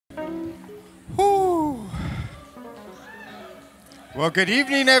Well, good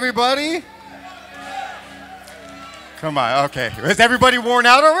evening, everybody. Come on, okay. Is everybody worn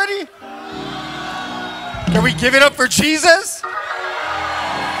out already? Can we give it up for Jesus? Hold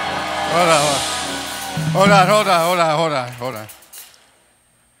on.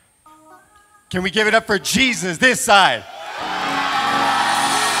 Can we give it up for Jesus this side?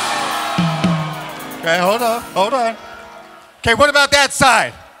 Okay, hold on. Okay, what about that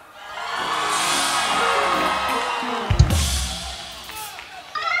side?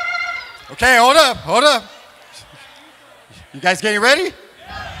 Okay, hold up. You guys getting ready?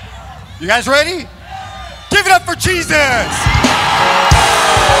 You guys ready? Give it up for Jesus!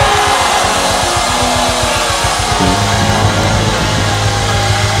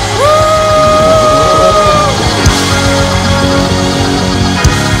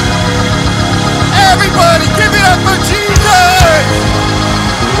 Everybody, give it up for Jesus!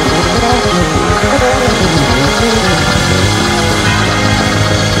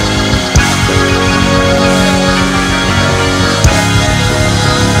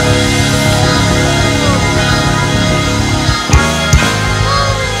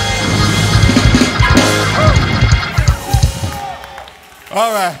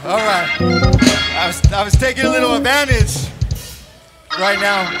 All right. I was taking a little advantage right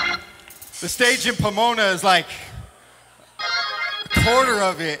now. The stage in Pomona is like a quarter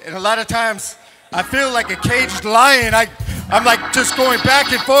of it, and a lot of times I feel like a caged lion. I'm like just going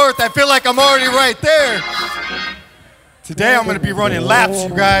back and forth. I feel like I'm already right there. Today I'm gonna be running laps,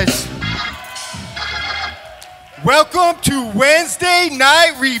 you guys. Welcome to Wednesday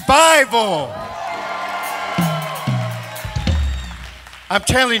Night Revival. I'm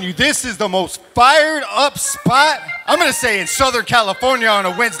telling you, this is the most fired up spot, I'm gonna say, in Southern California on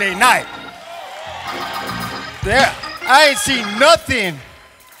a Wednesday night. There, I ain't seen nothing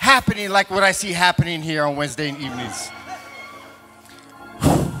happening like what I see happening here on Wednesday evenings.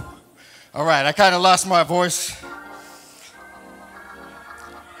 All right, I kind of lost my voice.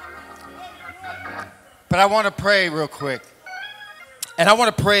 But I want to pray real quick. And I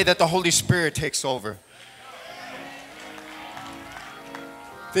want to pray that the Holy Spirit takes over.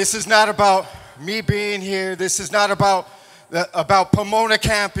 This is not about me being here. This is not about Pomona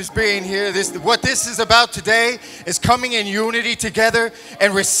campus being here. What this is about today is coming in unity together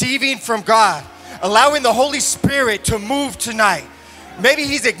and receiving from God, allowing the Holy Spirit to move tonight. Maybe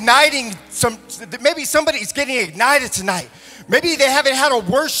he's igniting maybe somebody's getting ignited tonight. Maybe they haven't had a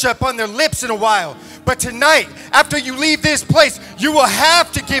worship on their lips in a while. But tonight, after you leave this place, you will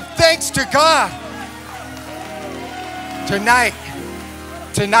have to give thanks to God.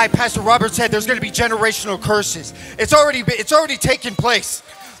 Tonight, Pastor Robert said there's going to be generational curses. It's already taken place.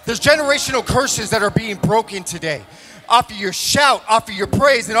 There's generational curses that are being broken today. Off of your shout, off of your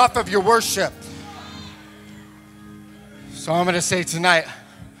praise, and off of your worship. So I'm going to say tonight,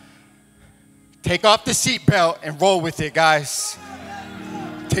 take off the seatbelt and roll with it, guys.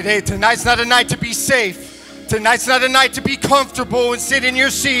 Tonight's not a night to be safe. Tonight's not a night to be comfortable and sit in your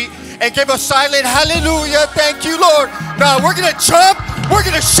seat and give a silent hallelujah. Thank you, Lord. No, we're going to jump. We're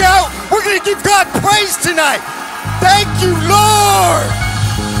going to shout. We're going to give God praise tonight. Thank you, Lord.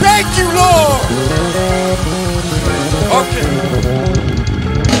 Thank you, Lord. Okay.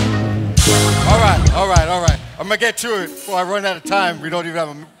 All right. I'm going to get to it before I run out of time. We don't even have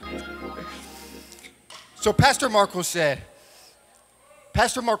a... So Pastor Marco said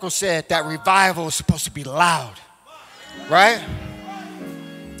that revival is supposed to be loud, right?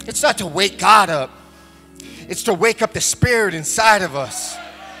 It's not to wake God up. It's to wake up the spirit inside of us,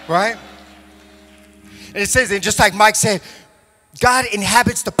 right? And it says, and just like Mike said, God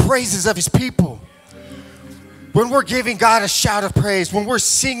inhabits the praises of his people. When we're giving God a shout of praise, when we're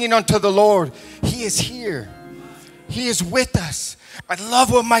singing unto the Lord, he is here. He is with us. I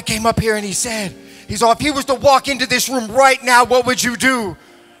love what Mike came up here and he said, if he was to walk into this room right now, what would you do?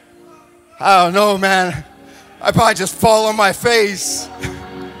 I don't know, man. I'd probably just fall on my face.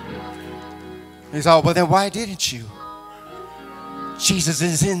 He's all, well, then why didn't you? Jesus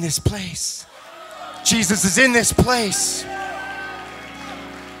is in this place. Jesus is in this place.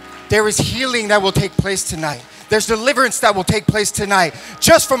 There is healing that will take place tonight. There's deliverance that will take place tonight.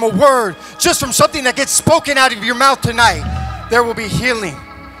 Just from a word, just from something that gets spoken out of your mouth tonight, there will be healing.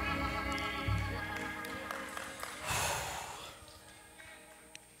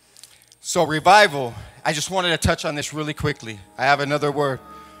 So revival, I just wanted to touch on this really quickly. I have another word,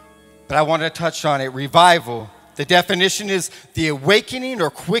 but I wanted to touch on it. Revival, the definition is the awakening or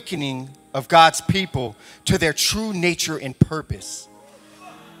quickening of God's people to their true nature and purpose.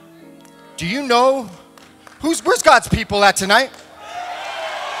 Do you know, where's God's people at tonight?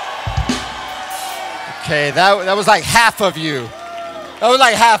 Okay, that was like half of you. That was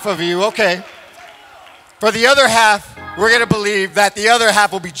like half of you, okay. For the other half, we're going to believe that the other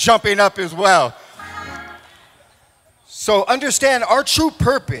half will be jumping up as well. So understand our true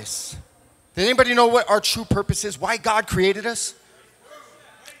purpose. Does anybody know what our true purpose is? Why God created us?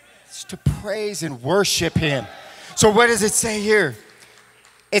 It's to praise and worship him. So what does it say here?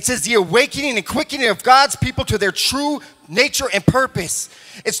 It says the awakening and quickening of God's people to their true nature and purpose.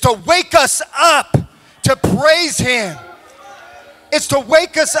 It's to wake us up to praise him. It's to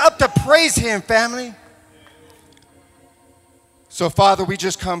wake us up to praise him, family. So, Father, we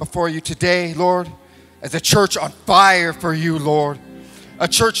just come before you today, Lord, as a church on fire for you, Lord. A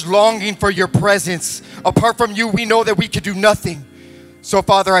church longing for your presence. Apart from you, we know that we could do nothing. So,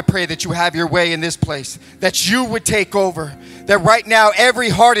 Father, I pray that you have your way in this place, that you would take over, that right now every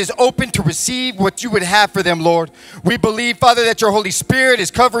heart is open to receive what you would have for them, Lord. We believe, Father, that your Holy Spirit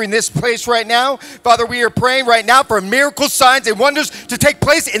is covering this place right now. Father, we are praying right now for miracles, signs, and wonders to take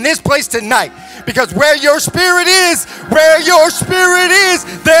place in this place tonight. Because where your Spirit is,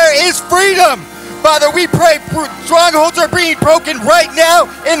 there is freedom. Father, we pray strongholds are being broken right now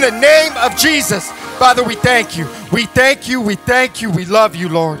in the name of Jesus. Father, we thank you. We thank you. We thank you. We love you,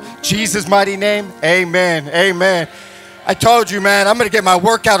 Lord. Jesus' mighty name, amen. Amen. I told you, man, I'm going to get my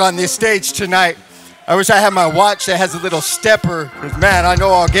workout on this stage tonight. I wish I had my watch that has a little stepper. Because, man, I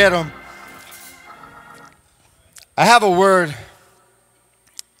know I'll get them. I have a word.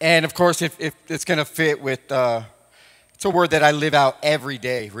 And, of course, if it's going to fit with, it's a word that I live out every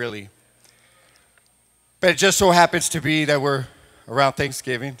day, really. But it just so happens to be that we're around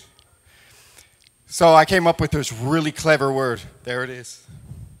Thanksgiving. So I came up with this really clever word. There it is.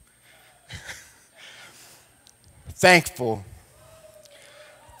 Thankful.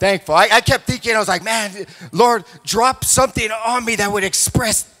 Thankful. I kept thinking, I was like, man, Lord, drop something on me that would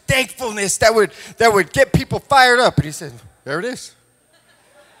express thankfulness, that would get people fired up. And he said, there it is.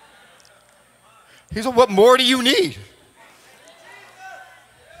 He said, what more do you need?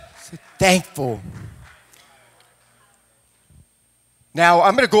 I said, thankful. Now,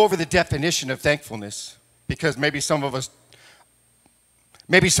 I'm going to go over the definition of thankfulness because maybe some of us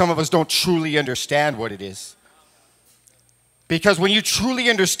don't truly understand what it is. Because when you truly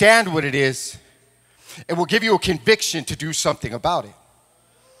understand what it is, it will give you a conviction to do something about it.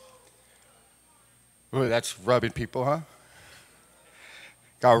 Ooh, that's rubbing people, huh?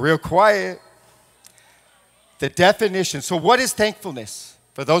 Got real quiet. The definition. So what is thankfulness?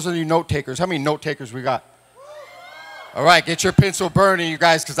 For those of you note takers, how many note takers we got? All right, get your pencil burning, you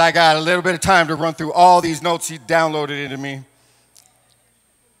guys, because I got a little bit of time to run through all these notes he downloaded into me.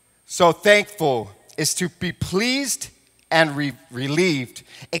 So thankful is to be pleased and relieved,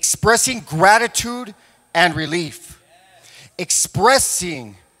 expressing gratitude and relief.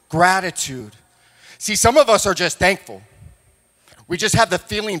 Expressing gratitude. See, some of us are just thankful. We just have the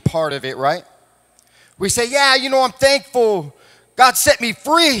feeling part of it, right? We say, yeah, you know, I'm thankful. God set me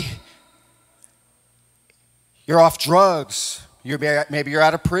free. You're off drugs. Maybe you're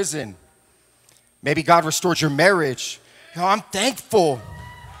out of prison. Maybe God restored your marriage. You know, I'm thankful.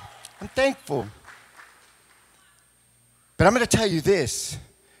 I'm thankful. But I'm going to tell you this.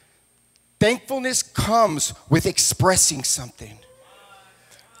 Thankfulness comes with expressing something.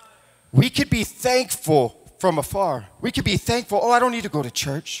 We could be thankful from afar. We could be thankful, oh, I don't need to go to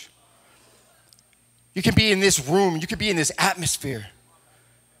church. You can be in this room. You could be in this atmosphere.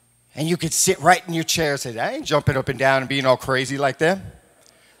 And you could sit right in your chair and say, I ain't jumping up and down and being all crazy like them.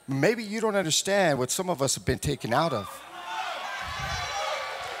 Maybe you don't understand what some of us have been taken out of.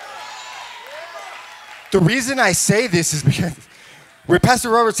 The reason I say this is because when Pastor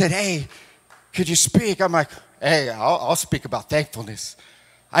Robert said, hey, could you speak? I'm like, hey, I'll speak about thankfulness.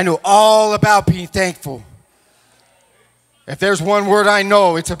 I know all about being thankful. If there's one word I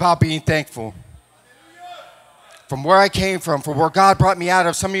know, it's about being thankful. From where I came from where God brought me out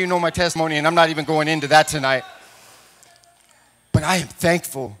of. Some of you know my testimony, and I'm not even going into that tonight. But I am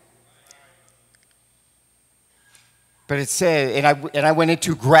thankful. But it said, and I went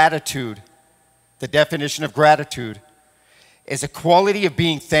into gratitude. The definition of gratitude is a quality of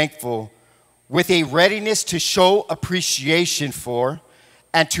being thankful with a readiness to show appreciation for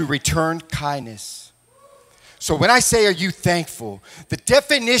and to return kindness. So when I say, are you thankful? The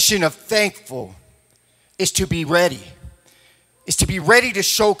definition of thankful is to be ready. Is to be ready to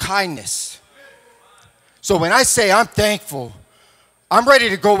show kindness. So when I say I'm thankful, I'm ready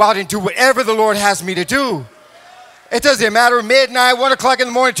to go out and do whatever the Lord has me to do. It doesn't matter, midnight, 1 o'clock in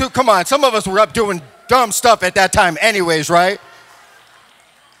the morning, 2. Come on, some of us were up doing dumb stuff at that time anyways, right?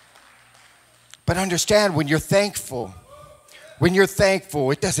 But understand, when you're thankful,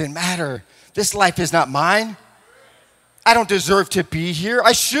 it doesn't matter. This life is not mine. I don't deserve to be here.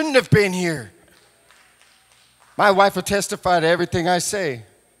 I shouldn't have been here. My wife will testify to everything I say.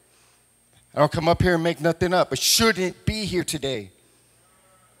 I don't come up here and make nothing up. I shouldn't be here today.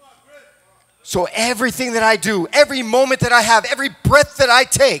 So everything that I do, every moment that I have, every breath that I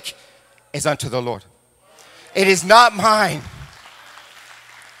take is unto the Lord. It is not mine.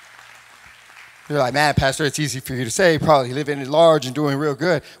 You're like, man, Pastor, it's easy for you to say. Probably living large and doing real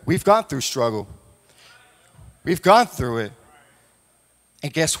good. We've gone through struggle. We've gone through it.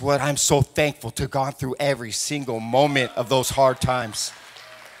 And guess what? I'm so thankful to have gone through every single moment of those hard times.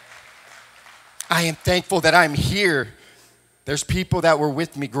 I am thankful that I'm here. There's people that were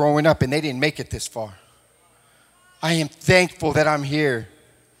with me growing up and they didn't make it this far. I am thankful that I'm here.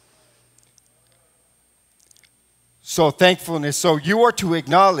 So thankfulness. So you are to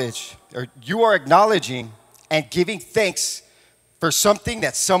acknowledge, or you are acknowledging and giving thanks for something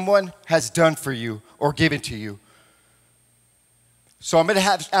that someone has done for you or given to you. So I'm going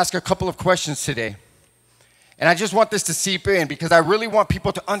to ask a couple of questions today. And I just want this to seep in because I really want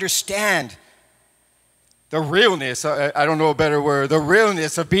people to understand the realness, I don't know a better word, the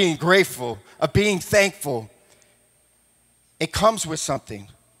realness of being grateful, of being thankful. It comes with something.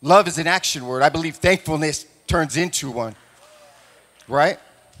 Love is an action word. I believe thankfulness turns into one, right?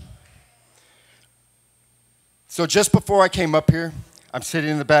 So just before I came up here, I'm sitting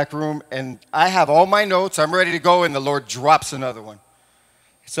in the back room, and I have all my notes. I'm ready to go, and the Lord drops another one.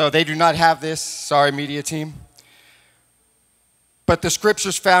 So they do not have this. Sorry, media team. But the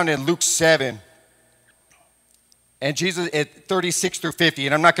scripture's found in Luke 7. And Jesus, at 36 through 50,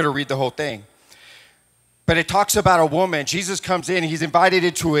 and I'm not going to read the whole thing. But it talks about a woman. Jesus comes in. He's invited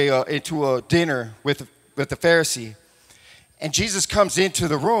into a dinner with the Pharisee. And Jesus comes into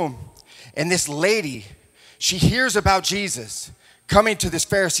the room, and this lady, she hears about Jesus coming to this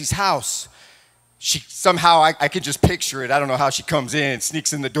Pharisee's house. She somehow, I could just picture it. I don't know how she comes in,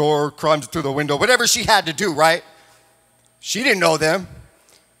 sneaks in the door, climbs through the window, whatever she had to do, right? She didn't know them,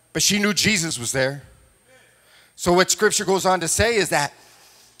 but she knew Jesus was there. So what scripture goes on to say is that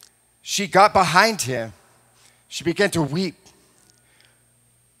she got behind him. She began to weep.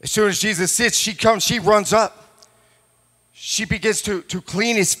 As soon as Jesus sits, she runs up. She begins to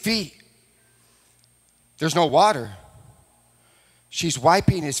clean his feet. There's no water. She's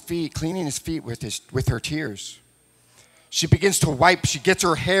wiping his feet, cleaning his feet with her tears. She begins to wipe. She gets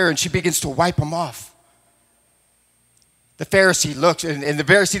her hair and she begins to wipe them off. The Pharisee looks, and the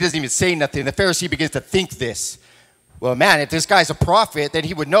Pharisee doesn't even say nothing. The Pharisee begins to think this. Well, man, if this guy's a prophet, then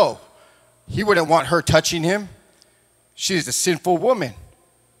he would know. He wouldn't want her touching him. She's a sinful woman.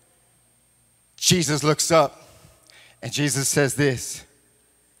 Jesus looks up, and Jesus says this.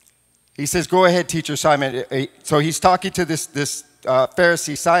 He says, go ahead, teacher Simon. So he's talking to this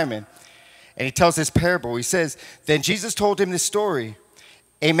Pharisee Simon, and he tells this parable. He says, then Jesus told him this story.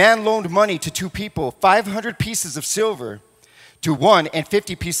 A man loaned money to two people, 500 pieces of silver to one and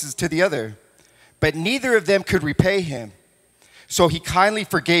 50 pieces to the other. But neither of them could repay him. So he kindly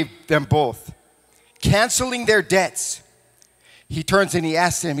forgave them both, canceling their debts. He turns and he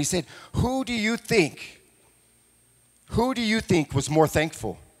asks him, he said, who do you think was more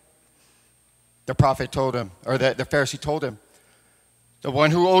thankful? The prophet told him, or the Pharisee told him, the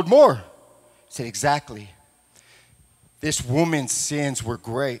one who owed more. He said, exactly. This woman's sins were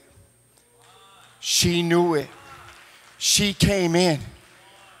great. She knew it. She came in.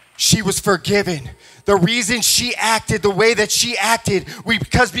 She was forgiven. The reason she acted the way that she acted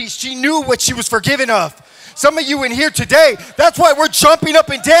because she knew what she was forgiven of. Some of you in here today, that's why we're jumping up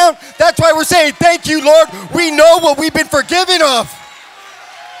and down. That's why we're saying, thank you, Lord. We know what we've been forgiven of.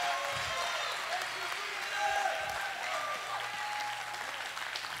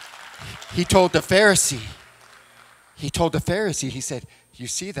 He told the Pharisee, he said, you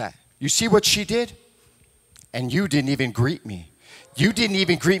see that? You see what she did? And you didn't even greet me. You didn't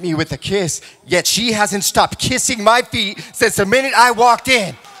even greet me with a kiss, yet she hasn't stopped kissing my feet since the minute I walked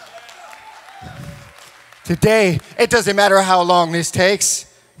in. Today, it doesn't matter how long this takes.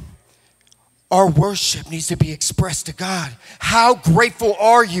 Our worship needs to be expressed to God. How grateful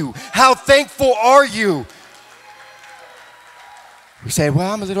are you? How thankful are you? We say,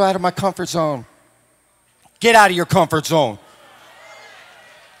 well, I'm a little out of my comfort zone. Get out of your comfort zone.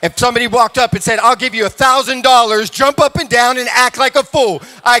 If somebody walked up and said, I'll give you $1,000, jump up and down and act like a fool,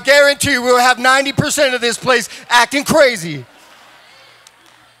 I guarantee you we'll have 90% of this place acting crazy.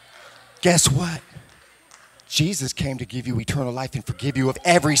 Guess what? Jesus came to give you eternal life and forgive you of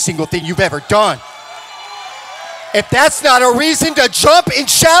every single thing you've ever done. If that's not a reason to jump and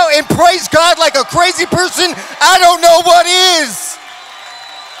shout and praise God like a crazy person, I don't know what is.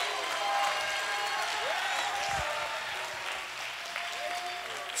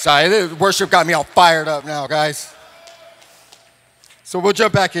 Sorry, the worship got me all fired up now, guys. So we'll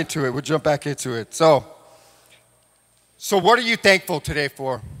jump back into it. So what are you thankful today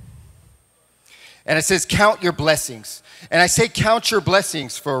for? And it says, count your blessings. And I say count your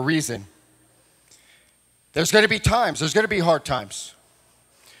blessings for a reason. There's going to be times. There's going to be hard times.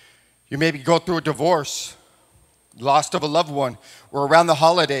 You maybe go through a divorce, loss of a loved one, or around the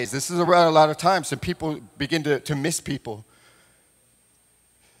holidays. This is around a lot of times, and people begin to miss people.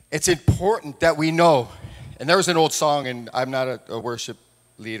 It's important that we know. And there was an old song, and I'm not a worship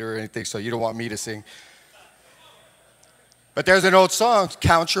leader or anything, so you don't want me to sing. But there's an old song,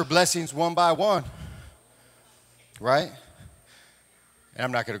 count your blessings one by one, right? And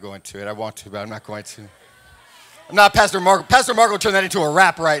I'm not going to go into it. I want to, but I'm not going to. I'm not Pastor Marco. Pastor Marco turned that into a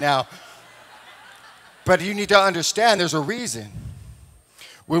rap right now. But you need to understand there's a reason.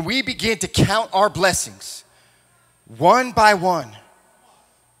 When we begin to count our blessings, one by one,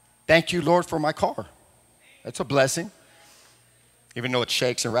 thank you, Lord, for my car. That's a blessing. Even though it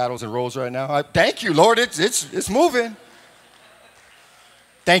shakes and rattles and rolls right now. Thank you, Lord, it's moving.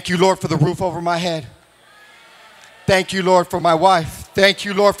 Thank you, Lord, for the roof over my head. Thank you, Lord, for my wife. Thank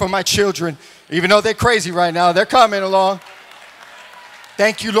you, Lord, for my children. Even though they're crazy right now, they're coming along.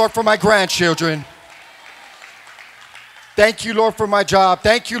 Thank you, Lord, for my grandchildren. Thank you, Lord, for my job.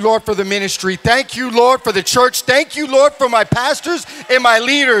 Thank you, Lord, for the ministry. Thank you, Lord, for the church. Thank you, Lord, for my pastors and my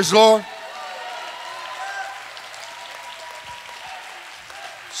leaders, Lord.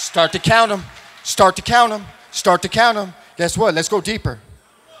 Start to count them. Start to count them. Start to count them. Guess what? Let's go deeper.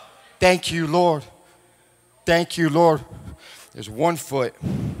 Thank you, Lord. Thank you, Lord. There's 1 foot.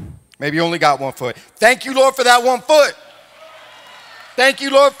 Maybe you only got 1 foot. Thank you, Lord, for that 1 foot. Thank you,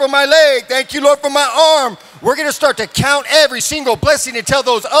 Lord, for my leg. Thank you, Lord, for my arm. We're going to start to count every single blessing until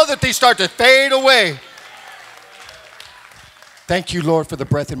those other things start to fade away. Thank you, Lord, for the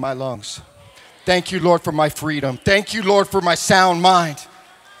breath in my lungs. Thank you, Lord, for my freedom. Thank you, Lord, for my sound mind.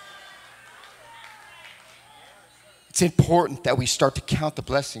 It's important that we start to count the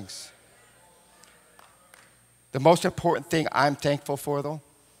blessings. The most important thing I'm thankful for, though,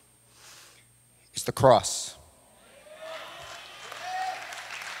 is the cross.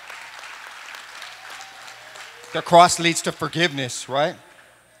 The cross leads to forgiveness, right?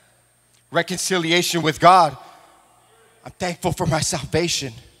 Reconciliation with God. I'm thankful for my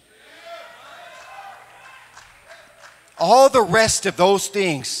salvation. All the rest of those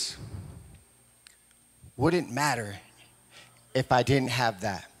things wouldn't matter if I didn't have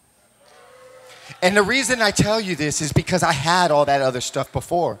that. And the reason I tell you this is because I had all that other stuff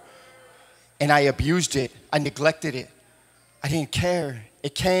before. And I abused it. I neglected it. I didn't care.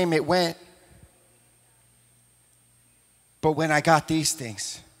 It came, it went. But when I got these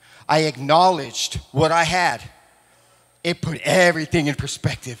things, I acknowledged what I had. It put everything in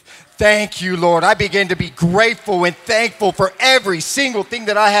perspective. Thank you, Lord. I began to be grateful and thankful for every single thing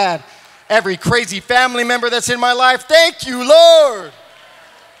that I had. Every crazy family member that's in my life. Thank you, Lord.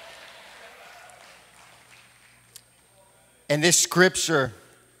 And this scripture,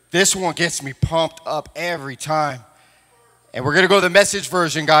 this one gets me pumped up every time. And we're going to go to the Message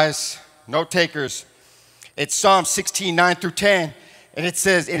version, guys. Note takers. It's Psalm 16, 9 through 10. And it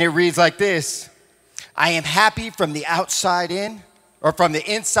says, and it reads like this. I am happy from the outside in, or from the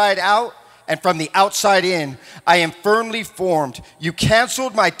inside out, and from the outside in. I am firmly formed. You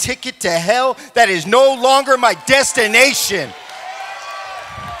canceled my ticket to hell. That is no longer my destination.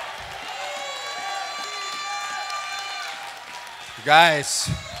 You guys,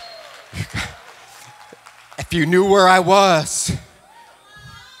 if you knew where I was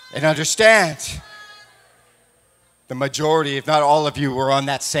and understand, the majority, if not all of you, were on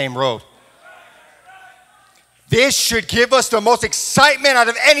that same road. This should give us the most excitement out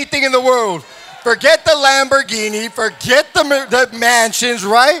of anything in the world. Forget the Lamborghini, forget the mansions,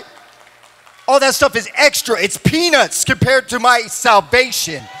 right? All that stuff is extra. It's peanuts compared to my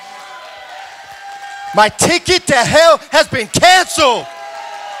salvation. My ticket to hell has been canceled.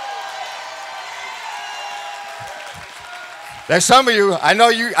 There's some of you, I know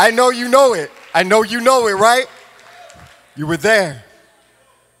you know it. I know you know it, right? You were there.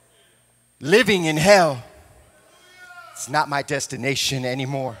 Living in hell. It's not my destination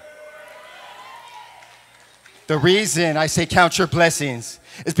anymore. The reason I say count your blessings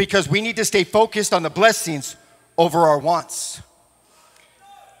is because we need to stay focused on the blessings over our wants.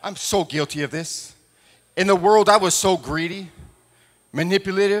 I'm so guilty of this. In the world, I was so greedy,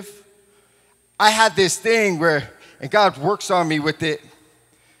 manipulative. I had this thing where, and God works on me with it,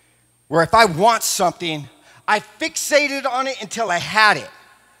 where if I want something, I fixated on it until I had it.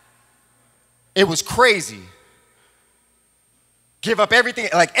 It was crazy. Give up everything,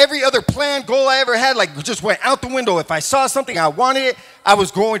 like every other plan, goal I ever had, like just went out the window. If I saw something, I wanted it, I was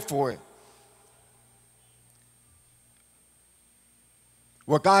going for it.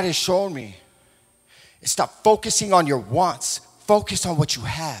 What God has shown me is stop focusing on your wants. Focus on what you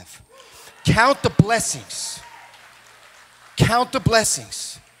have. Count the blessings. Count the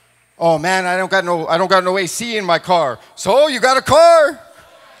blessings. Oh man, I don't got no AC in my car. So you got a car?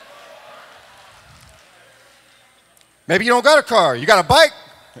 Maybe you don't got a car. You got a bike?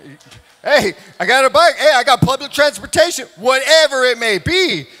 Hey, I got a bike. Hey, I got public transportation. Whatever it may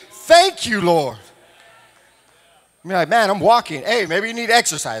be. Thank you, Lord. I'm like, man, I'm walking. Hey, maybe you need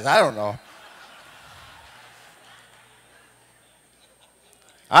exercise. I don't know.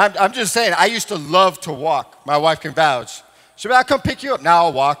 I'm just saying, I used to love to walk. My wife can vouch. She'll be like, I'll come pick you up. Now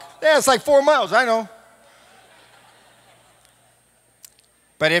I'll walk. Yeah, it's like 4 miles. I know.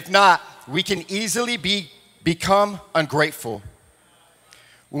 But if not, we can easily become ungrateful.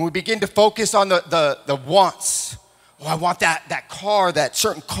 When we begin to focus on the wants. Oh, I want that car, that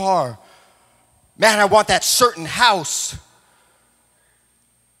certain car. Man, I want that certain house.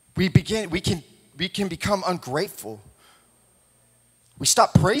 We can become ungrateful. We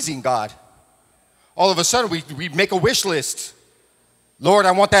stop praising God. All of a sudden, we make a wish list. Lord,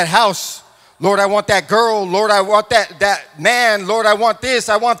 I want that house. Lord, I want that girl. Lord, I want that man. Lord, I want this.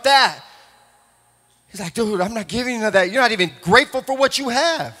 I want that. He's like, dude, I'm not giving you that. You're not even grateful for what you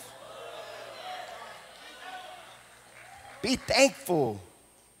have. Be thankful.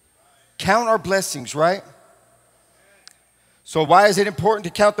 Count our blessings, right? So why is it important to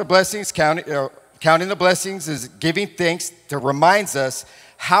count the blessings? Counting the blessings is giving thanks that reminds us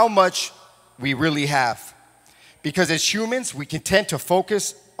how much we really have. Because as humans, we can tend to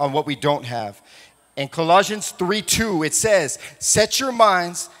focus on what we don't have. In Colossians 3:2, it says, set your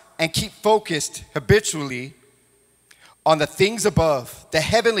minds and keep focused habitually on the things above, the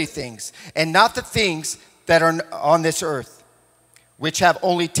heavenly things, and not the things that are on this earth, which have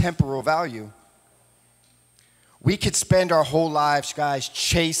only temporal value. We could spend our whole lives, guys,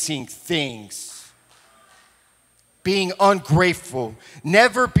 chasing things, being ungrateful,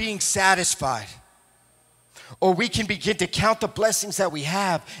 never being satisfied. Or we can begin to count the blessings that we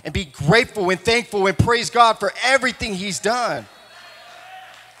have and be grateful and thankful and praise God for everything He's done.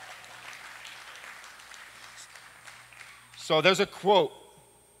 So there's a quote,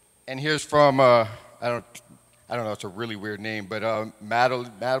 and here's from, I don't know, it's a really weird name, but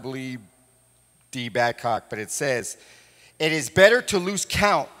Madeline D. Badcock, but it says, it is better to lose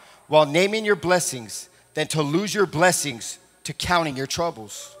count while naming your blessings than to lose your blessings to counting your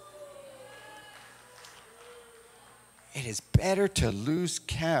troubles. It is better to lose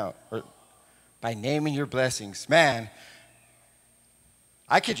count by naming your blessings. Man,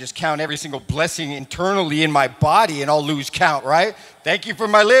 I could just count every single blessing internally in my body and I'll lose count, right? Thank you for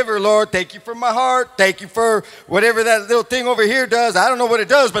my liver, Lord. Thank you for my heart. Thank you for whatever that little thing over here does. I don't know what it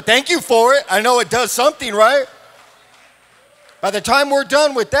does, but thank you for it. I know it does something, right? By the time we're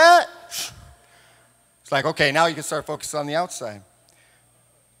done with that, it's like, okay, now you can start focusing on the outside.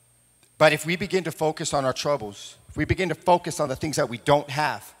 But if we begin to focus on our troubles, if we begin to focus on the things that we don't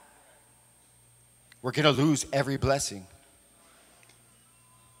have, we're going to lose every blessing.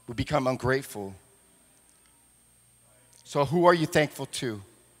 We become ungrateful. So who are you thankful to?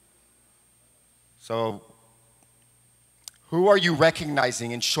 So who are you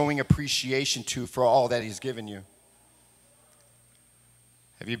recognizing and showing appreciation to for all that He's given you?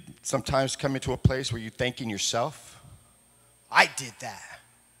 Have you sometimes come into a place where you're thanking yourself? I did that.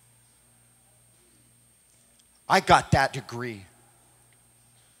 I got that degree.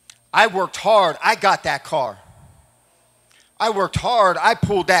 I worked hard. I got that car. I worked hard. I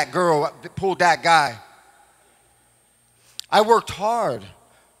pulled that girl, pulled that guy. I worked hard.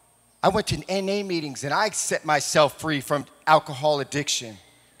 I went to NA meetings and I set myself free from alcohol addiction,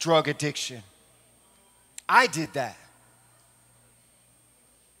 drug addiction. I did that.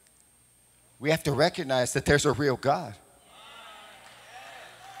 We have to recognize that there's a real God.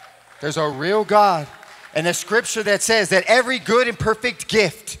 There's a real God. And the scripture that says that every good and perfect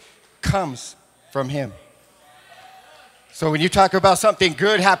gift comes from Him. So when you talk about something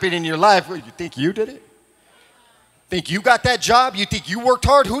good happening in your life, you think you did it? Think you got that job? You think you worked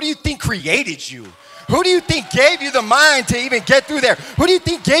hard? Who do you think created you? Who do you think gave you the mind to even get through there? Who do you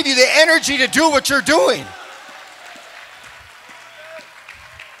think gave you the energy to do what you're doing?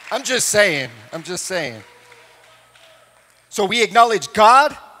 I'm just saying. I'm just saying. So we acknowledge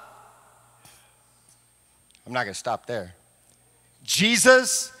God. I'm not going to stop there.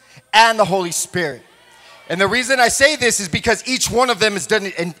 Jesus and the Holy Spirit. And the reason I say this is because each one of them has done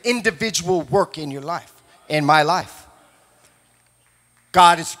an individual work in your life, in my life.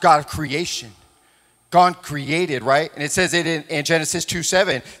 God is God of creation. God created, right? And it says it in Genesis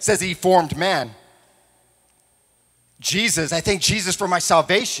 2:7. It says he formed man. Jesus, I thank Jesus for my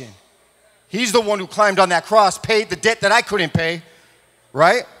salvation. He's the one who climbed on that cross, paid the debt that I couldn't pay,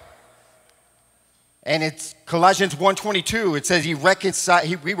 right? And it's Colossians 1:22. It says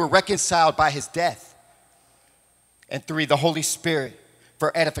we were reconciled by his death. And 3, the Holy Spirit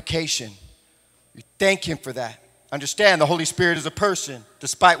for edification. We thank him for that. Understand, the Holy Spirit is a person,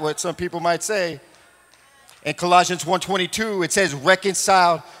 despite what some people might say. In Colossians 1:22, it says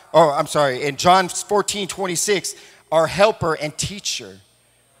reconciled, in John 14:26, our helper and teacher.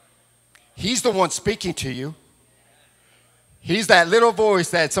 He's the one speaking to you. He's that little voice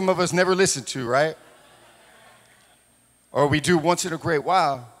that some of us never listen to, right? Or we do once in a great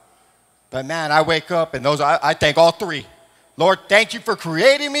while. But man, I wake up and I thank all 3. Lord, thank you for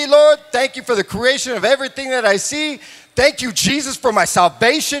creating me, Lord. Thank you for the creation of everything that I see. Thank you, Jesus, for my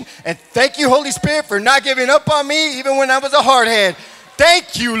salvation. And thank you, Holy Spirit, for not giving up on me even when I was a hardhead.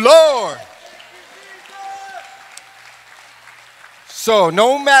 Thank you, Lord. So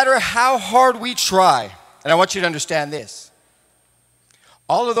no matter how hard we try, and I want you to understand this,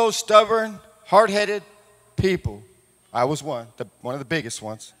 all of those stubborn, hard-headed people, I was one of the biggest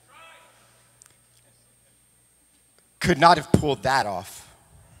ones, could not have pulled that off.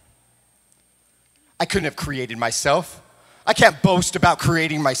 I couldn't have created myself. I can't boast about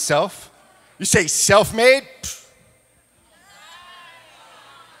creating myself. You say self-made?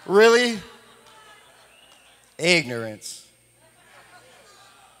 Really? Ignorance.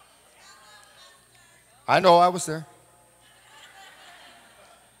 I know I was there.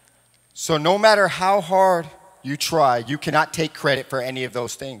 So no matter how hard you try, you cannot take credit for any of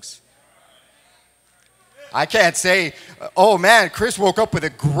those things. I can't say, oh man, Chris woke up with a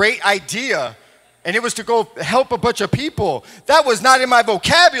great idea and it was to go help a bunch of people. That was not in my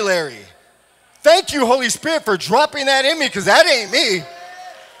vocabulary. Thank you, Holy Spirit, for dropping that in me, because that ain't me,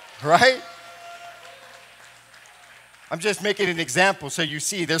 right? I'm just making an example so you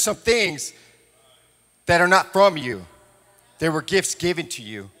see there's some things that are not from you. They were gifts given to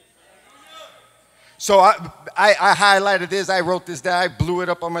you. So I highlighted this, I wrote this down, I blew it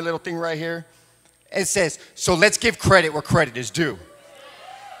up on my little thing right here. It says, so let's give credit where credit is due.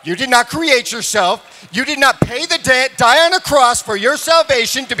 You did not create yourself. You did not pay the debt, die on a cross for your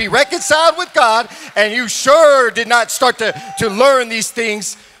salvation to be reconciled with God, and you sure did not start to learn these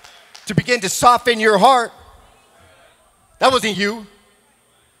things to begin to soften your heart. That wasn't you.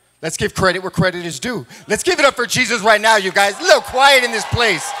 Let's give credit where credit is due. Let's give it up for Jesus right now, you guys. A little quiet in this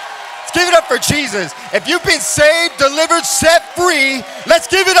place. Let's give it up for Jesus. If you've been saved, delivered, set free, let's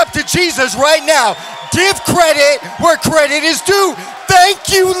give it up to Jesus right now. Give credit where credit is due. Thank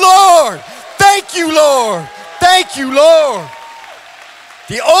you, Lord. Thank you, Lord. Thank you, Lord.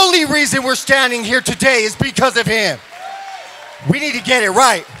 The only reason we're standing here today is because of him. We need to get it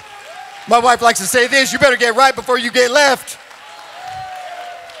right. My wife likes to say this, you better get right before you get left.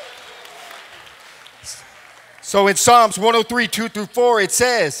 So in Psalms 103, 2-4, it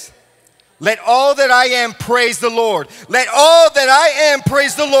says, let all that I am praise the Lord. Let all that I am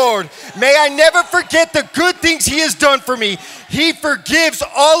praise the Lord. May I never forget the good things he has done for me. He forgives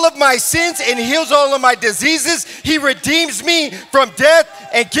all of my sins and heals all of my diseases. He redeems me from death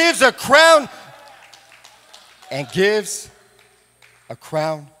and gives a crown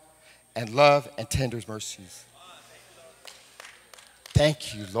and love and tender mercies.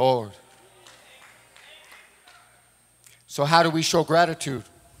 Thank you, Lord. So how do we show gratitude?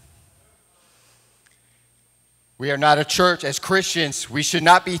 We are not a church. As Christians, we should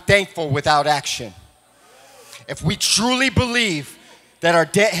not be thankful without action. If we truly believe that our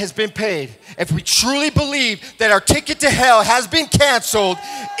debt has been paid, if we truly believe that our ticket to hell has been canceled,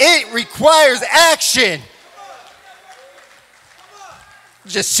 it requires action.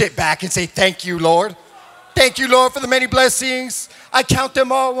 Just sit back and say, thank you, Lord. Thank you, Lord, for the many blessings. I count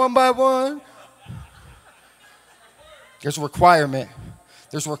them all one by one. There's a requirement.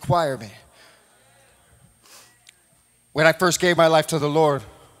 There's a requirement. When I first gave my life to the Lord,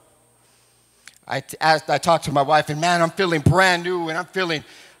 I talked to my wife, and man, I'm feeling brand new, and I'm feeling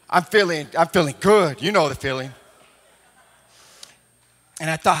good. You know the feeling. And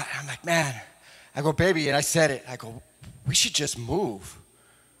I'm like, man, I go, baby, and I said it. I go, we should just move.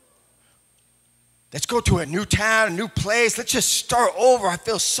 Let's go to a new town, a new place. Let's just start over. I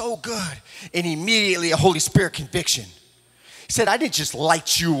feel so good. And immediately a Holy Spirit conviction. He said, I didn't just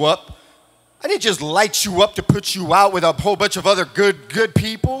light you up. I didn't just light you up to put you out with a whole bunch of other good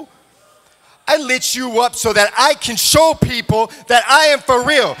people. I lit you up so that I can show people that I am for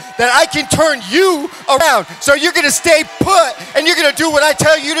real, that I can turn you around. So you're going to stay put and you're going to do what I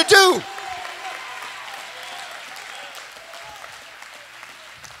tell you to do.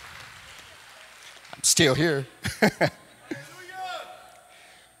 I'm still here.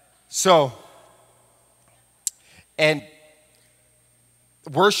 So, and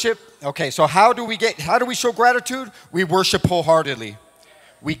worship, okay, so how do we show gratitude? We worship wholeheartedly.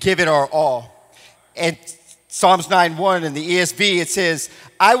 We give it our all. And Psalms 9:1 in the ESV, it says,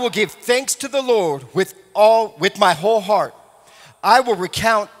 I will give thanks to the Lord with my whole heart. I will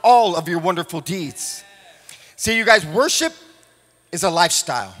recount all of your wonderful deeds. See, you guys, worship is a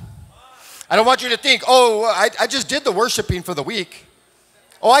lifestyle. I don't want you to think, oh, I just did the worshiping for the week.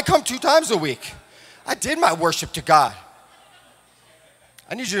 Oh, I come 2 times a week. I did my worship to God.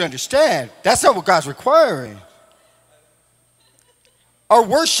 I need you to understand, that's not what God's requiring. Our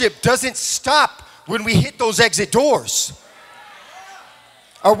worship doesn't stop when we hit those exit doors.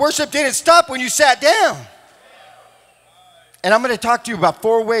 Our worship didn't stop when you sat down. And I'm going to talk to you about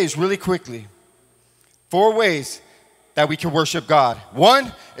 4 ways really quickly. 4 ways that we can worship God.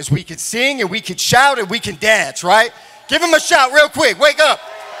 1 is we can sing and we can shout and we can dance, right? Give him a shout real quick. Wake up.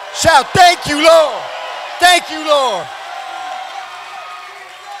 Shout, thank you, Lord. Thank you, Lord.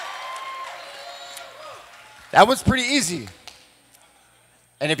 That was pretty easy.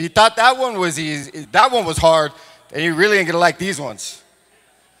 And if you thought that one was easy, that one was hard, then you really ain't gonna like these ones.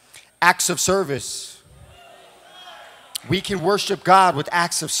 Acts of service. We can worship God with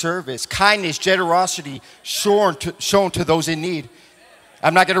acts of service, kindness, generosity shown to those in need.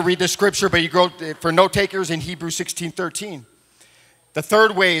 I'm not gonna read the scripture, but you go for note takers in Hebrews 16:13. The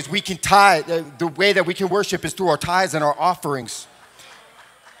 3rd way is we can tithe. The way that we can worship is through our tithes and our offerings,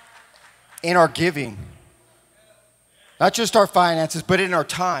 in our giving. Not just our finances, but in our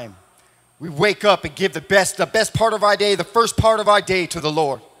time. We wake up and give the best part of our day, the first part of our day to the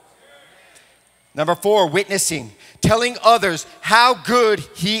Lord. Number 4, witnessing. Telling others how good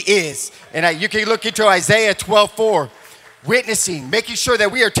he is. And you can look into Isaiah 12:4. Witnessing, making sure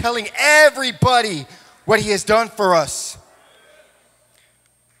that we are telling everybody what he has done for us.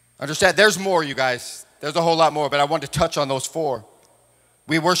 Understand, there's more, you guys. There's a whole lot more, but I want to touch on those 4.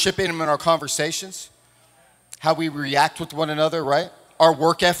 We worship him in our conversations, how we react with one another, right? Our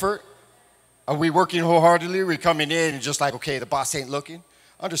work effort. Are we working wholeheartedly? We're coming in and just like, okay, the boss ain't looking.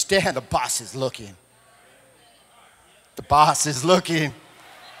 Understand, the boss is looking. The boss is looking.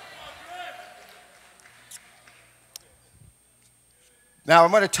 Now, I'm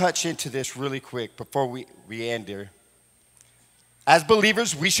going to touch into this really quick before we end here. As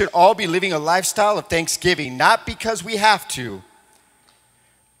believers, we should all be living a lifestyle of thanksgiving, not because we have to,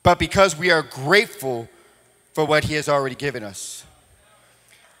 but because we are grateful for what he has already given us.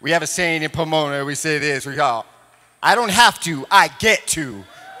 We have a saying in Pomona, we say this, we go, I don't have to, I get to,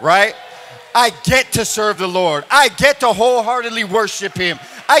 right? I get to serve the Lord. I get to wholeheartedly worship him.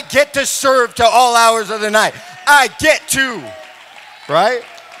 I get to serve to all hours of the night. I get to, right?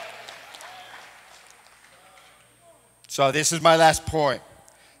 So this is my last point.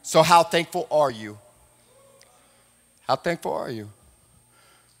 So how thankful are you? How thankful are you?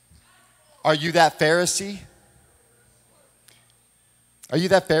 Are you that Pharisee? Are you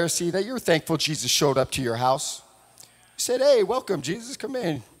that Pharisee that you're thankful Jesus showed up to your house? You said, hey, welcome, Jesus, come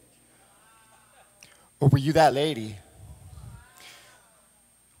in. Or were you that lady?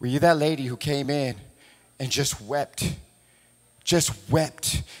 Were you that lady who came in and just wept? Just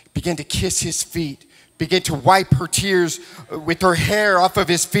wept. Began to kiss his feet. Began to wipe her tears with her hair off of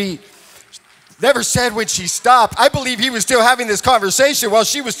his feet. Never said when she stopped. I believe he was still having this conversation while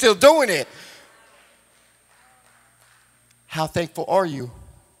she was still doing it. How thankful are you?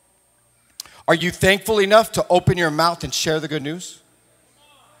 Are you thankful enough to open your mouth and share the good news?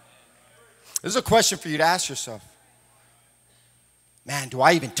 This is a question for you to ask yourself. Man, do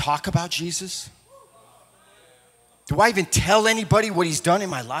I even talk about Jesus? Do I even tell anybody what he's done in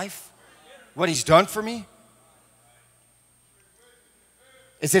my life? What he's done for me?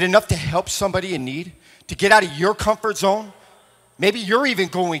 Is it enough to help somebody in need? To get out of your comfort zone? Maybe you're even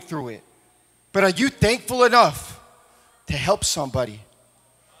going through it. But are you thankful enough to help somebody?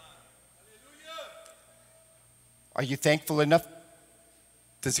 Are you thankful enough?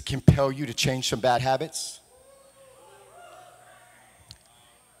 Does it compel you to change some bad habits?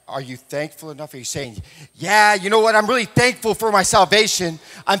 Are you thankful enough? Are you saying, yeah, you know what? I'm really thankful for my salvation.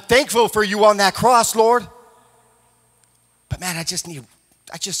 I'm thankful for you on that cross, Lord. But man, I just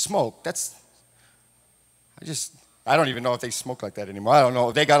smoke. I don't even know if they smoke like that anymore. I don't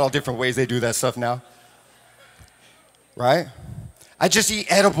know. They got all different ways they do that stuff now. Right? I just eat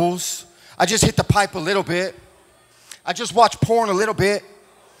edibles. I just hit the pipe a little bit. I just watch porn a little bit.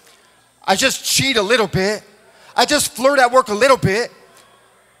 I just cheat a little bit. I just flirt at work a little bit.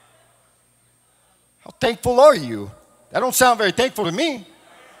 How thankful are you? That don't sound very thankful to me.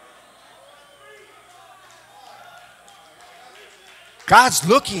 God's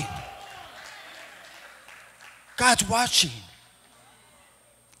looking. God's watching.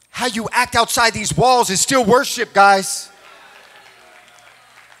 How you act outside these walls is still worship, guys.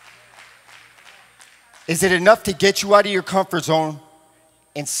 Is it enough to get you out of your comfort zone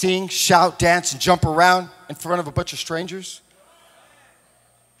and sing, shout, dance, and jump around in front of a bunch of strangers?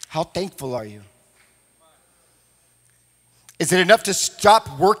 How thankful are you? Is it enough to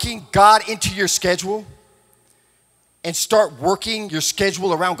stop working God into your schedule and start working your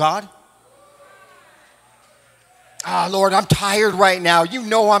schedule around God? Lord, I'm tired right now. You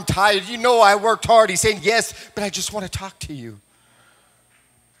know I'm tired. You know I worked hard. He's saying, yes, but I just want to talk to you.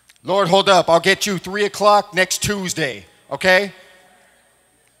 Lord, hold up. I'll get you 3 o'clock next Tuesday, okay?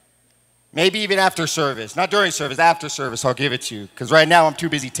 Maybe even after service. Not during service, after service, I'll give it to you. Because right now I'm too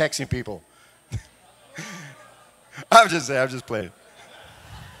busy texting people. I'm just playing.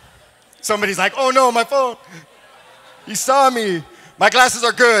 Somebody's like, oh no, my phone. He saw me. My glasses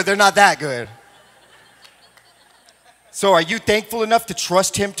are good. They're not that good. So are you thankful enough to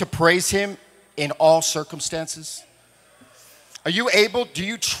trust him, to praise him in all circumstances? Do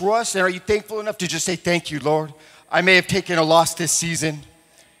you trust and are you thankful enough to just say, thank you, Lord? I may have taken a loss this season,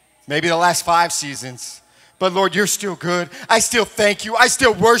 maybe the last 5 seasons. But Lord, you're still good. I still thank you. I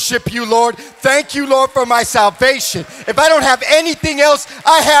still worship you, Lord. Thank you, Lord, for my salvation. If I don't have anything else,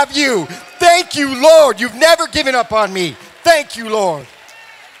 I have you. Thank you, Lord. You've never given up on me. Thank you, Lord.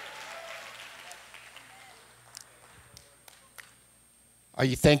 Are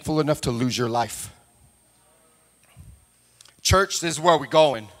you thankful enough to lose your life? Church, this is where we're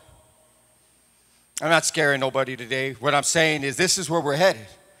going. I'm not scaring nobody today. What I'm saying is this is where we're headed.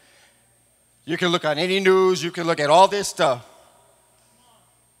 You can look on any news. You can look at all this stuff.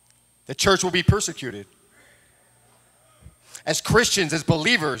 The church will be persecuted. As Christians, as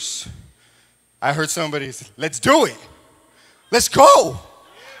believers, I heard somebody say, let's do it. Let's go.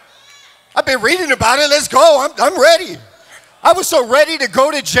 I've been reading about it. Let's go. I'm ready. I was so ready to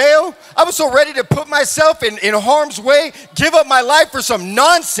go to jail. I was so ready to put myself in harm's way, give up my life for some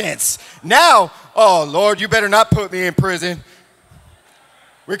nonsense. Now, oh, Lord, you better not put me in prison.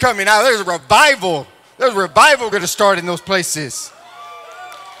 We're coming out. There's a revival. There's a revival going to start in those places.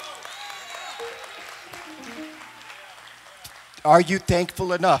 Are you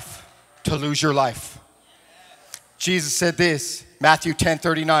thankful enough to lose your life? Jesus said this, Matthew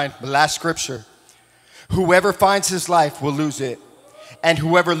 10:39, the last scripture. Whoever finds his life will lose it, and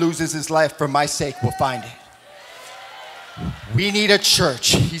whoever loses his life for my sake will find it. We need a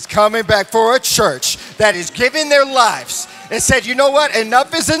church. He's coming back for a church that is giving their lives and said, you know what?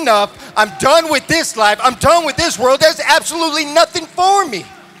 Enough is enough. I'm done with this life. I'm done with this world. There's absolutely nothing for me.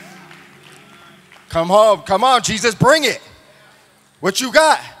 Come home. Come on, Jesus, bring it. What you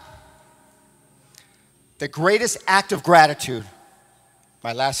got? The greatest act of gratitude,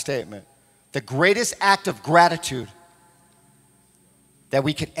 my last statement, the greatest act of gratitude that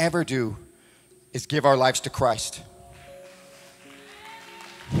we could ever do is give our lives to Christ.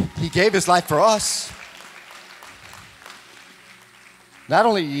 He gave his life for us. Not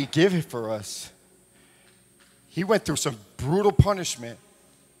only did he give it for us, he went through some brutal punishment.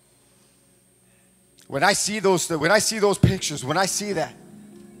 When I see those pictures, when I see that,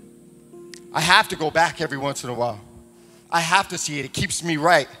 I have to go back every once in a while. I have to see it. It keeps me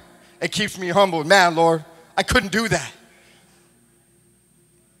right. It keeps me humble. Man, Lord, I couldn't do that.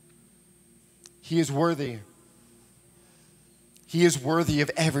 He is worthy. He is worthy of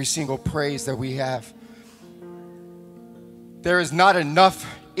every single praise that we have. There is not enough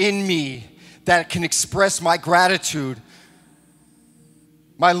in me that can express my gratitude.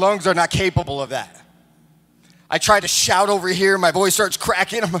 My lungs are not capable of that. I try to shout over here, my voice starts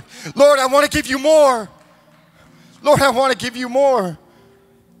cracking. I'm like, Lord, I want to give you more. Lord, I want to give you more.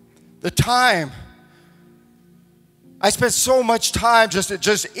 The time. I spent so much time just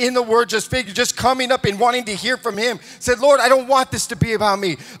in the Word, just coming up and wanting to hear from Him. Said, Lord, I don't want this to be about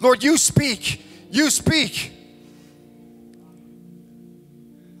me. Lord, you speak. You speak.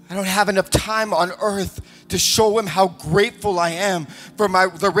 I don't have enough time on earth to show Him how grateful I am for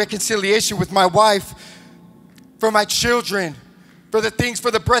the reconciliation with my wife, for my children, for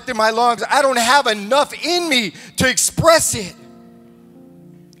the breath in my lungs. I don't have enough in me to express it.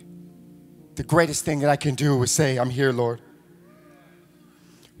 The greatest thing that I can do is say, I'm here, Lord.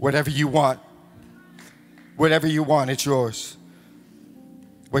 Whatever you want, it's yours.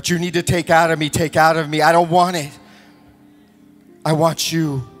 What you need to take out of me, take out of me. I don't want it. I want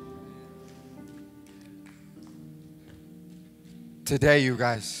you. Today, you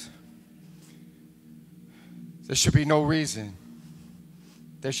guys, there should be no reason.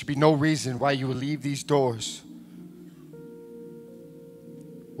 There should be no reason why you would leave these doors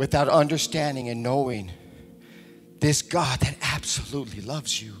without understanding and knowing this God that absolutely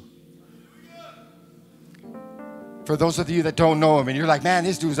loves you. For those of you that don't know him and you're like, man,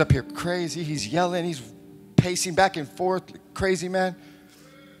 this dude's up here crazy. He's yelling. He's pacing back and forth. Crazy, man.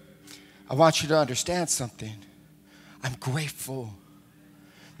 I want you to understand something. I'm grateful.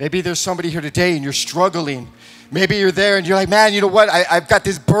 Maybe there's somebody here today and you're struggling. Maybe you're there and you're like, man, you know what? I've got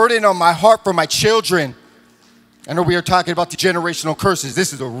this burden on my heart for my children. I know we are talking about the generational curses.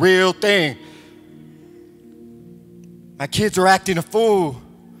 This is a real thing. My kids are acting a fool.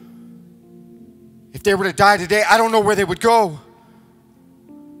 If they were to die today, I don't know where they would go.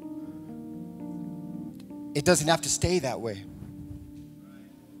 It doesn't have to stay that way.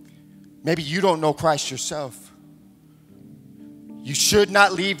 Maybe you don't know Christ yourself. You should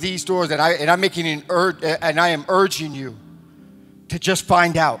not leave these doors, and I am urging you to just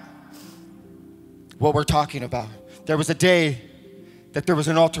find out what we're talking about. There was a day that there was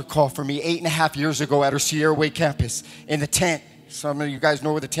an altar call for me 8.5 years ago at our Sierra Way campus in the tent. Some of you guys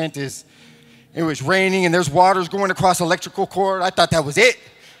know where the tent is. It was raining and there's waters going across electrical cord. I thought that was it.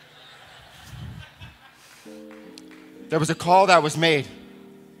 There was a call that was made.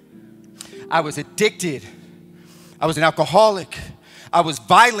 I was addicted. I was an alcoholic. I was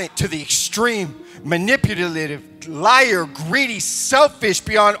violent to the extreme, manipulative, liar, greedy, selfish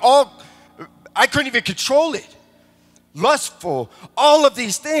beyond all. I couldn't even control it. Lustful, all of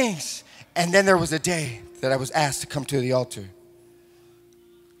these things. And then there was a day that I was asked to come to the altar.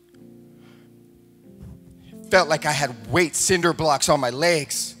 It felt like I had weight cinder blocks on my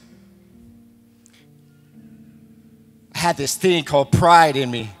legs. I had this thing called pride in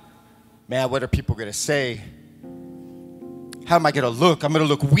me. Man, what are people going to say? How am I going to look? I'm going to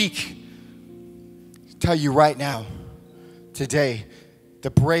look weak. I'll tell you right now, today, the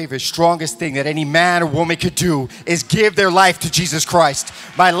bravest, strongest thing that any man or woman could do is give their life to Jesus Christ.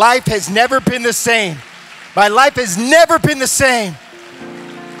 My life has never been the same. My life has never been the same.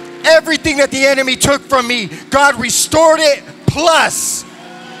 Everything that the enemy took from me, God restored it plus.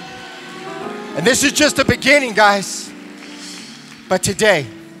 And this is just the beginning, guys. But today,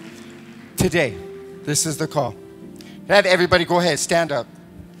 this is the call. Can I have everybody go ahead, stand up.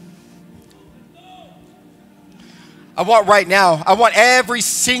 I want every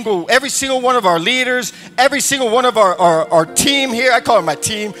single one of our leaders, every single one of our team here, I call it my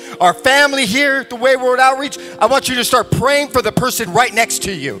team, our family here at the Way World Outreach, I want you to start praying for the person right next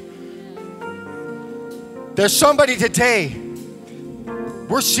to you. There's somebody today,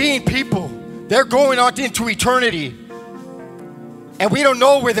 we're seeing people, they're going on into eternity, and we don't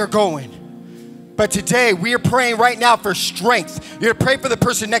know where they're going. But today, we are praying right now for strength. You're going to pray for the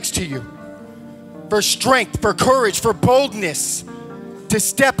person next to you. For strength, for courage, for boldness, to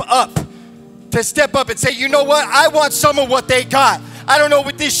step up and say, you know what? I want some of what they got. I don't know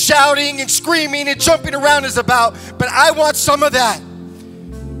what this shouting and screaming and jumping around is about, but I want some of that.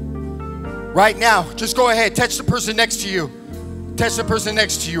 Right now, just go ahead, touch the person next to you. Touch the person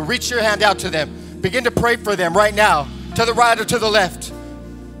next to you. Reach your hand out to them. Begin to pray for them right now, to the right or to the left.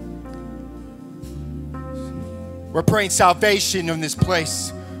 We're praying salvation in this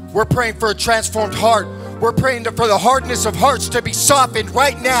place. We're praying for a transformed heart. We're praying for the hardness of hearts to be softened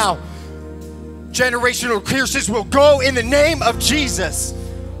right now. Generational curses will go in the name of Jesus.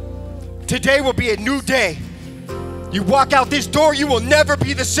 Today will be a new day. You walk out this door, you will never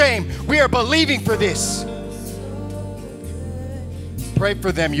be the same. We are believing for this. Pray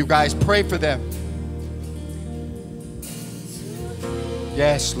for them, you guys. Pray for them.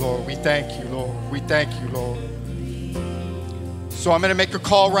 Yes, Lord. We thank you, Lord. We thank you, Lord. So I'm going to make a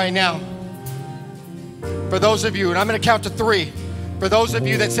call right now. For those of you, and I'm going to count to 3. For those of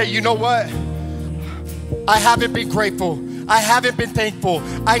you that say, you know what? I haven't been grateful. I haven't been thankful.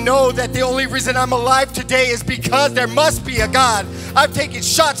 I know that the only reason I'm alive today is because there must be a God. I've taken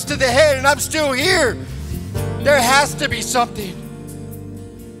shots to the head and I'm still here. There has to be something.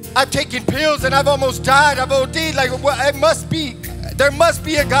 I've taken pills and I've almost died. I've OD'd. Like, well, it must be. There must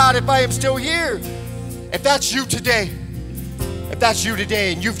be a God if I am still here. If that's you today,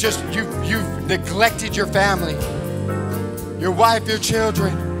 and you've neglected your family, your wife, your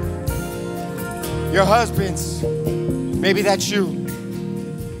children, your husbands, maybe that's you.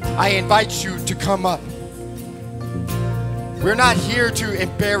 I invite you to come up. We're not here to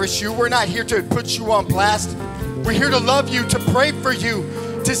embarrass you. We're not here to put you on blast. We're here to love you, to pray for you.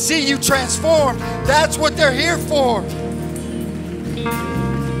 to see you transformed. That's what they're here for.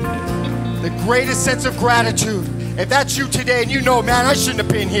 The greatest sense of gratitude. If that's you today and you know, man, I shouldn't have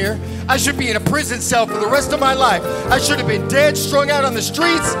been here. I should be in a prison cell for the rest of my life. I should have been dead, strung out on the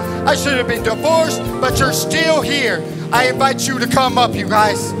streets. I should have been divorced, but you're still here. I invite you to come up, you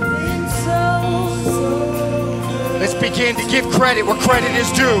guys. Let's begin to give credit where credit is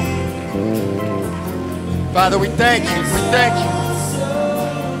due. Father, we thank you. We thank you.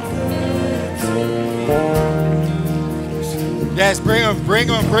 Yes, bring them, bring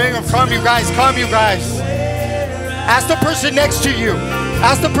them, bring them. Come, you guys, come, you guys. Ask the person next to you.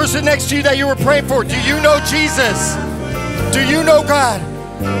 Ask the person next to you that you were praying for. Do you know Jesus? Do you know God?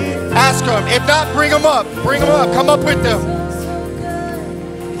 Ask them. If not, bring them up. Bring them up. Come up with them.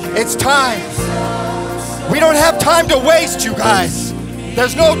 It's time. We don't have time to waste, you guys.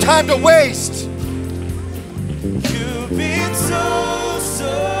 There's no time to waste. You've been so,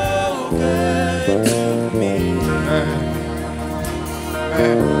 so good to me.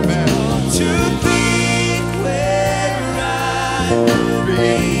 To think where I would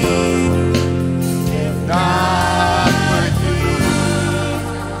be if not for you.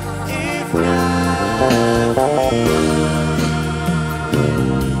 If not for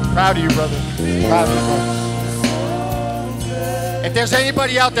you. Proud of you, brother. Proud of you, brother. If there's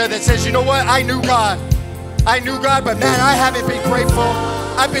anybody out there that says, you know what, I knew God. I knew God, but man, I haven't been grateful.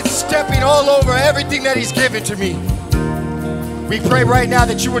 I've been stepping all over everything that He's given to me. We pray right now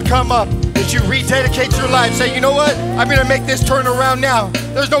that you would come up, that you rededicate your life. Say, you know what? I'm going to make this turn around now.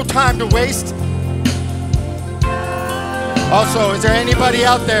 There's no time to waste. Also, is there anybody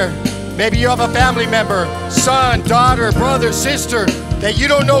out there? Maybe you have a family member, son, daughter, brother, sister, that you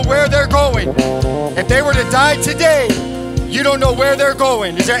don't know where they're going. If they were to die today, you don't know where they're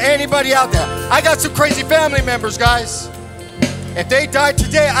going. Is there anybody out there? I got some crazy family members, guys. If they died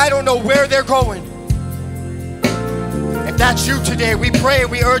today, I don't know where they're going. If that's you today, we pray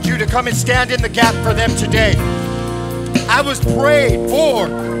and we urge you to come and stand in the gap for them today. I was prayed for.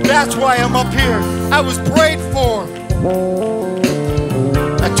 That's why I'm up here. I was prayed for.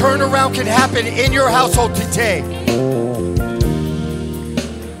 A turnaround can happen in your household today.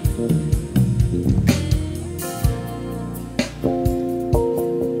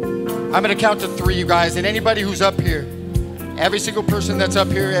 I'm going to count to 3, you guys, and anybody who's up here, every single person that's up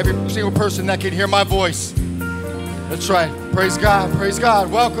here, every single person that can hear my voice. That's right. Praise God. Praise God.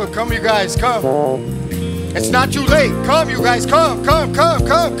 Welcome. Come, you guys. Come. It's not too late. Come, you guys. Come, come, come,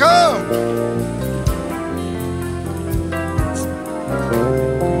 come, come.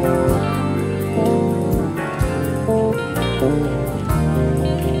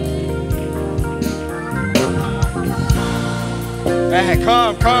 Man,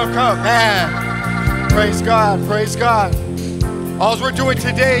 come, come, come. Man. Praise God. Praise God. All we're doing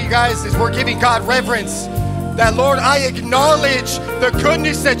today, you guys, is we're giving God reverence. That, Lord, I acknowledge the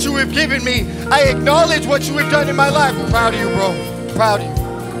goodness that you have given me. I acknowledge what you have done in my life. I'm proud of you, bro. I'm proud of you.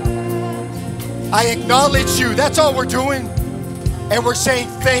 I acknowledge you. That's all we're doing. And we're saying,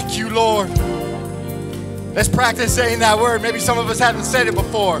 thank you, Lord. Let's practice saying that word. Maybe some of us haven't said it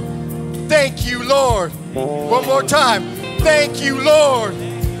before. Thank you, Lord. One more time. Thank you, Lord.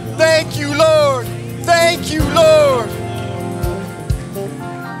 Thank you, Lord. Thank you, Lord.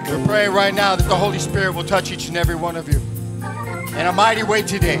 We're praying right now that the Holy Spirit will touch each and every one of you in a mighty way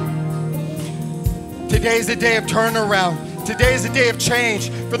today. Today is the day of turnaround. Today is the day of change.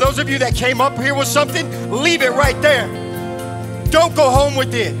 For those of you that came up here with something, leave it right there. Don't go home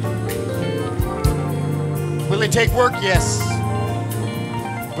with it. Will it take work? Yes.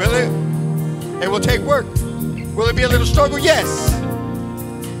 Will it? It will take work. Will it be a little struggle? Yes.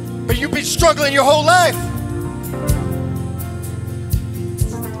 But you've been struggling your whole life.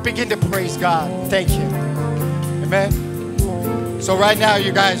 Begin to praise God. Thank you. Amen. So right now,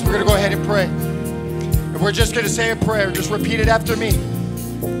 you guys, we're going to go ahead and pray. And we're just going to say a prayer. Just repeat it after me.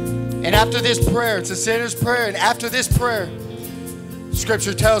 And after this prayer, it's a sinner's prayer. And after this prayer,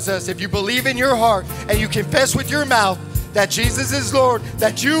 Scripture tells us if you believe in your heart and you confess with your mouth that Jesus is Lord,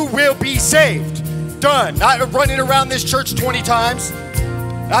 that you will be saved. Done. Not running around this church 20 times.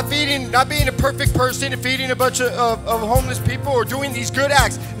 Not being a perfect person and feeding a bunch of homeless people or doing these good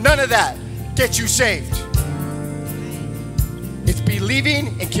acts. None of that gets you saved. It's believing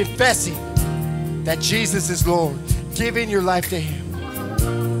and confessing that Jesus is Lord. Giving your life to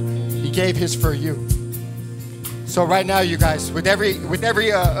Him. He gave His for you. So right now, you guys, with every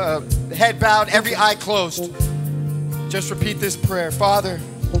head bowed, every eye closed, just repeat this prayer. Father,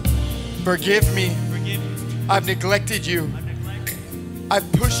 forgive me. I've neglected you. I've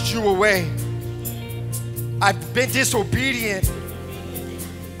pushed you away. I've been disobedient.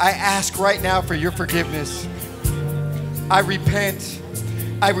 I ask right now for your forgiveness. I repent.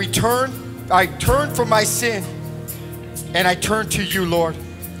 I turn from my sin, and I turn to you, Lord.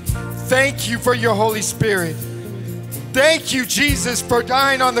 Thank you for your Holy Spirit. Thank you, Jesus, for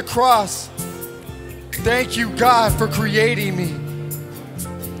dying on the cross. Thank you, God, for creating me.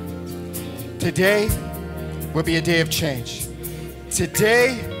 Today will be a day of change.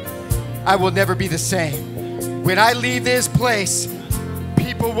 Today, I will never be the same. When I leave this place,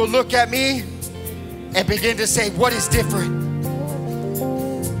 people will look at me and begin to say, what is different?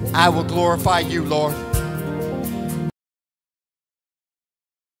 I will glorify you, Lord.